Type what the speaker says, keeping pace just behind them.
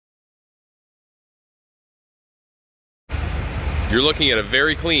You're looking at a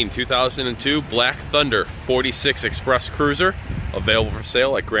very clean 2002 Black Thunder 46 Express Cruiser, available for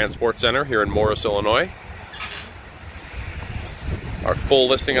sale at Grand Sports Center here in Morris, Illinois. Our full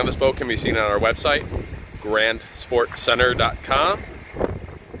listing on this boat can be seen on our website, grandsportcenter.com.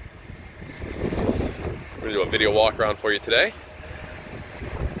 We're going to do a video walk around for you today.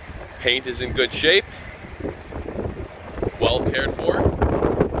 Paint is in good shape, well cared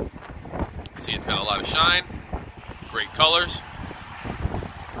for. See, it's got a lot of shine, great colors.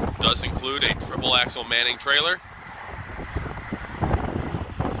 Does include a triple axle Manning trailer.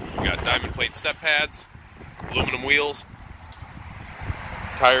 We got diamond plate step pads, aluminum wheels.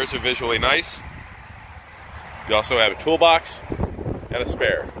 Tires are visually nice. You also have a toolbox and a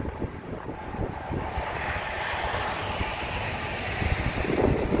spare.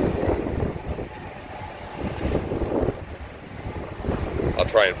 I'll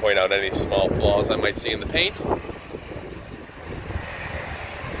try and point out any small flaws I might see in the paint.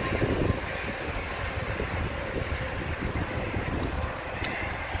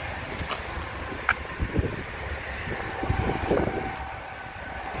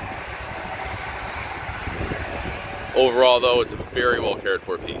 Overall, though, it's a very well cared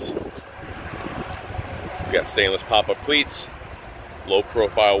for piece. We got stainless pop-up cleats, low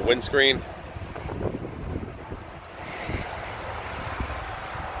profile windscreen.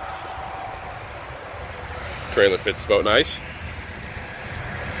 Trailer fits the boat nice.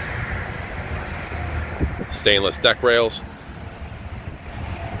 Stainless deck rails.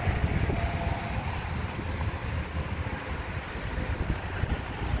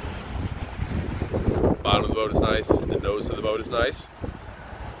 Bottom of the boat is nice, the nose of the boat is nice.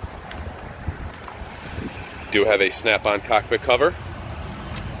 Do have a snap-on cockpit cover.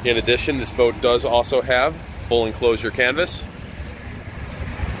 In addition, this boat does also have full enclosure canvas.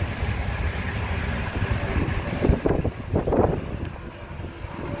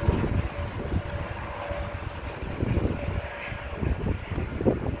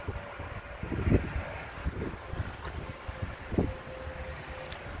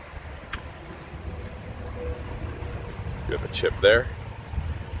 You have a chip there.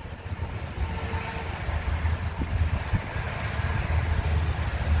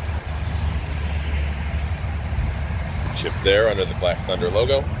 Chip there under the Black Thunder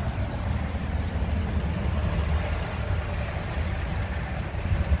logo.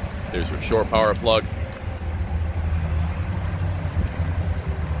 There's your shore power plug.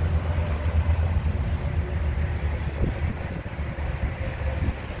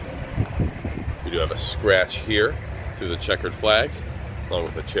 We do have a scratch here through the checkered flag, along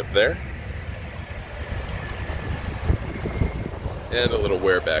with a chip there. And a little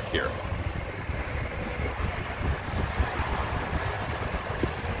wear back here.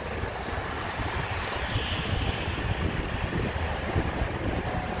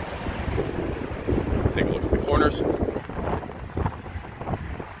 Take a look at the corners.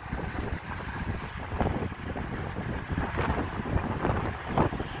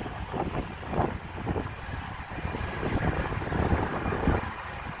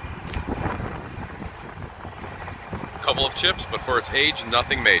 Couple of chips, but for its age,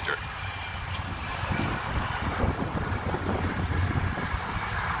 nothing major.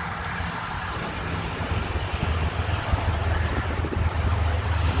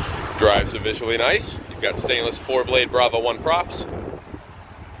 Drives are visually nice. You've got stainless 4-blade Bravo 1 props,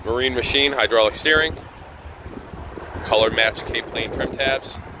 marine machine hydraulic steering, color match Cape Plane trim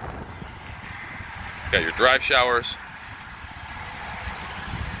tabs. Got your drive showers,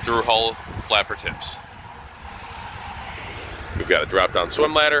 through hull flapper tips. We've got a drop-down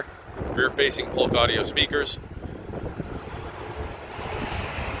swim ladder, rear-facing Polk audio speakers.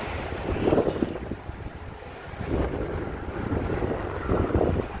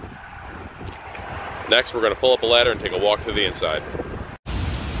 Next, we're going to pull up a ladder and take a walk through the inside.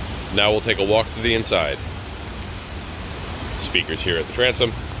 Now we'll take a walk through the inside. Speakers here at the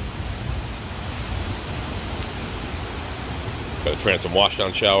transom. Got a transom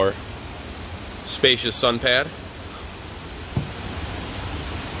washdown shower. Spacious sun pad.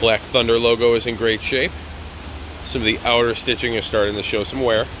 Black Thunder logo is in great shape. Some of the outer stitching is starting to show some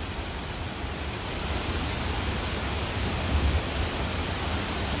wear.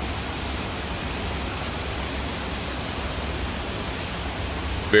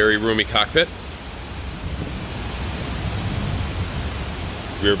 Very roomy cockpit.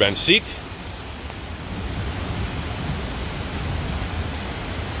 Rear bench seat.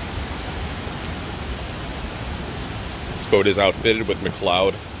 This boat is outfitted with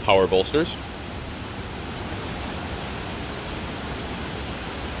McLeod power bolsters.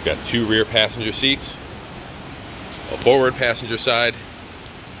 Got 2 rear passenger seats, a forward passenger side,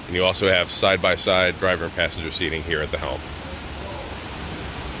 and you also have side-by-side driver and passenger seating here at the helm.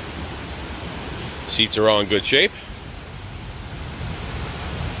 Seats are all in good shape.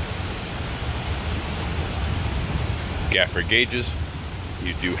 Gaffer gauges.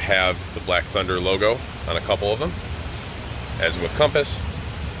 You do have the Black Thunder logo on a couple of them, as with compass.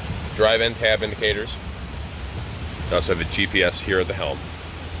 Drive-in tab indicators. You also have a GPS here at the helm.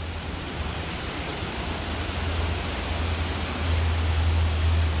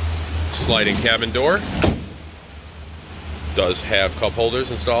 Sliding cabin door. Does have cup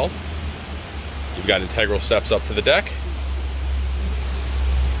holders installed. You've got integral steps up to the deck.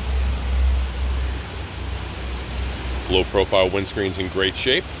 Low profile windscreen's in great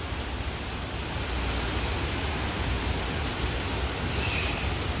shape.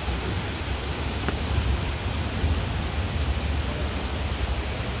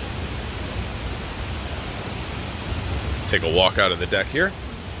 Take a walk out of the deck here.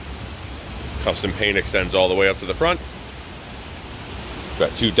 Custom paint extends all the way up to the front.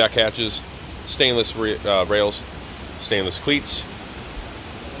 Got 2 deck hatches, stainless rails, stainless cleats.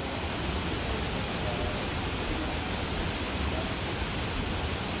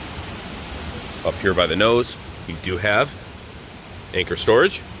 Up here by the nose, you do have anchor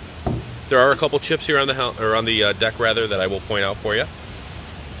storage. There are a couple chips here on the deck rather that I will point out for you.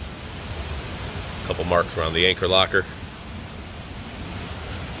 A couple marks around the anchor locker.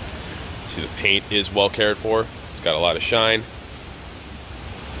 See, the paint is well cared for. It's got a lot of shine.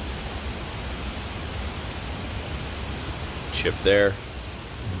 Chip there.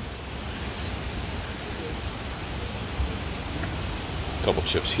 A couple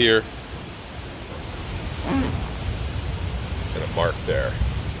chips here. And a mark there.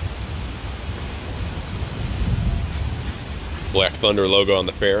 Black Thunder logo on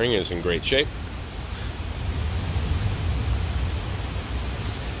the fairing is in great shape.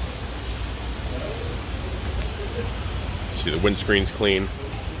 See, the windscreen's clean.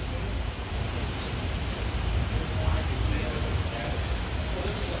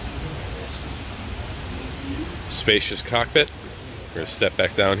 Spacious cockpit. We're going to step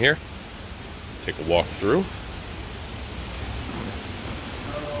back down here, take a walk through.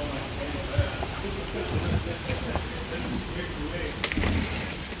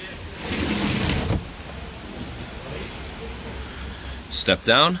 Step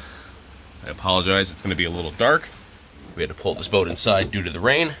down. I apologize, it's going to be a little dark. We had to pull this boat inside due to the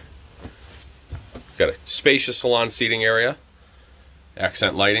rain. Got a spacious salon seating area,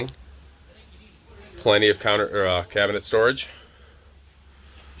 accent lighting, plenty of cabinet storage.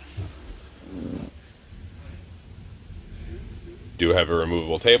 Do have a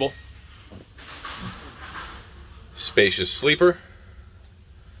removable table. Spacious sleeper.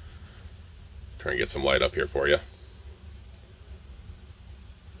 Try and get some light up here for you.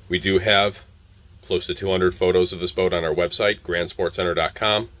 We do have close to 200 photos of this boat on our website,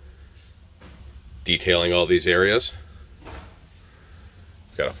 grandsportscenter.com, detailing all these areas.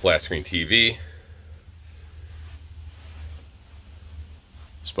 We've got a flat screen TV.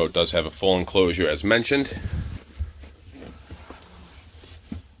 This boat does have a full enclosure as mentioned.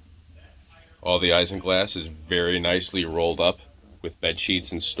 All the isinglass is very nicely rolled up with bed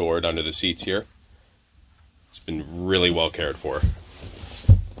sheets and stored under the seats here. It's been really well cared for.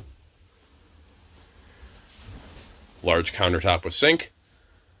 Large countertop with sink,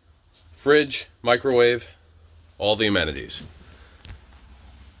 fridge, microwave, all the amenities.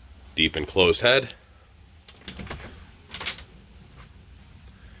 Deep enclosed head.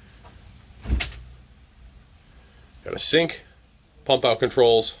 Got a sink, pump out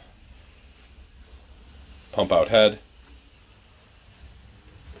controls, pump out head.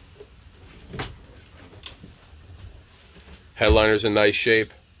 Headliner's in nice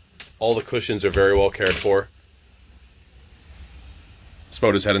shape. All the cushions are very well cared for. This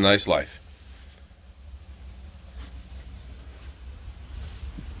boat has had a nice life.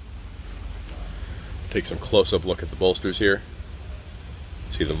 Take some close-up look at the bolsters here.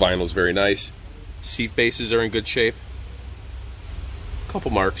 See, the vinyl's very nice. Seat bases are in good shape.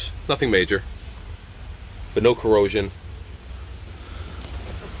 Couple marks, nothing major, but no corrosion.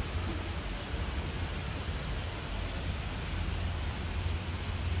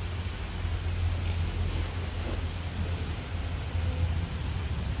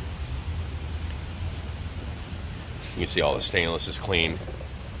 You can see all the stainless is clean.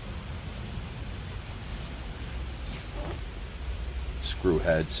 Screw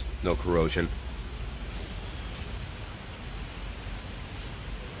heads, no corrosion.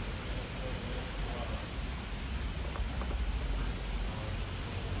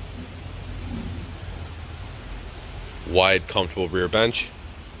 Wide, comfortable rear bench.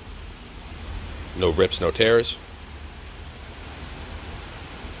 No rips, no tears.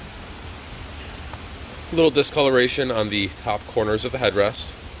 Little discoloration on the top corners of the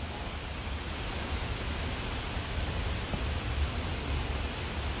headrest.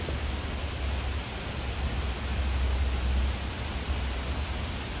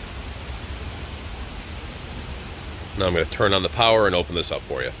 Now I'm going to turn on the power and open this up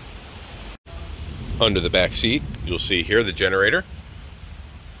for you. Under the back seat, you'll see here the generator.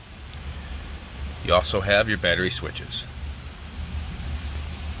 You also have your battery switches.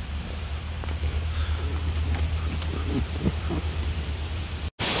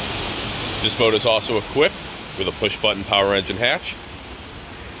 This boat is also equipped with a push-button power engine hatch,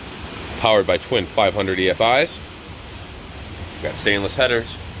 powered by twin 500 EFIs. Got stainless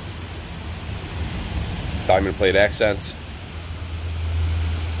headers, diamond plate accents.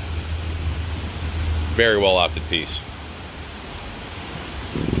 Very well opted piece.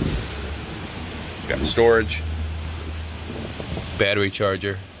 Got storage, battery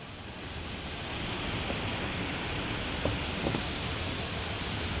charger.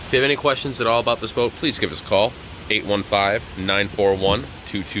 If you have any questions at all about this boat, please give us a call.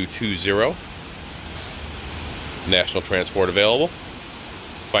 815-941-2220. National transport available.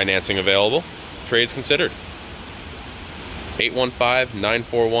 Financing available. Trades considered.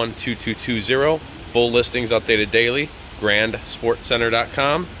 815-941-2220. Full listings updated daily.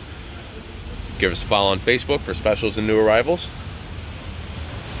 GrandSportsCenter.com. Give us a follow on Facebook for specials and new arrivals.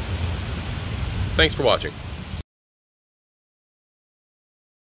 Thanks for watching.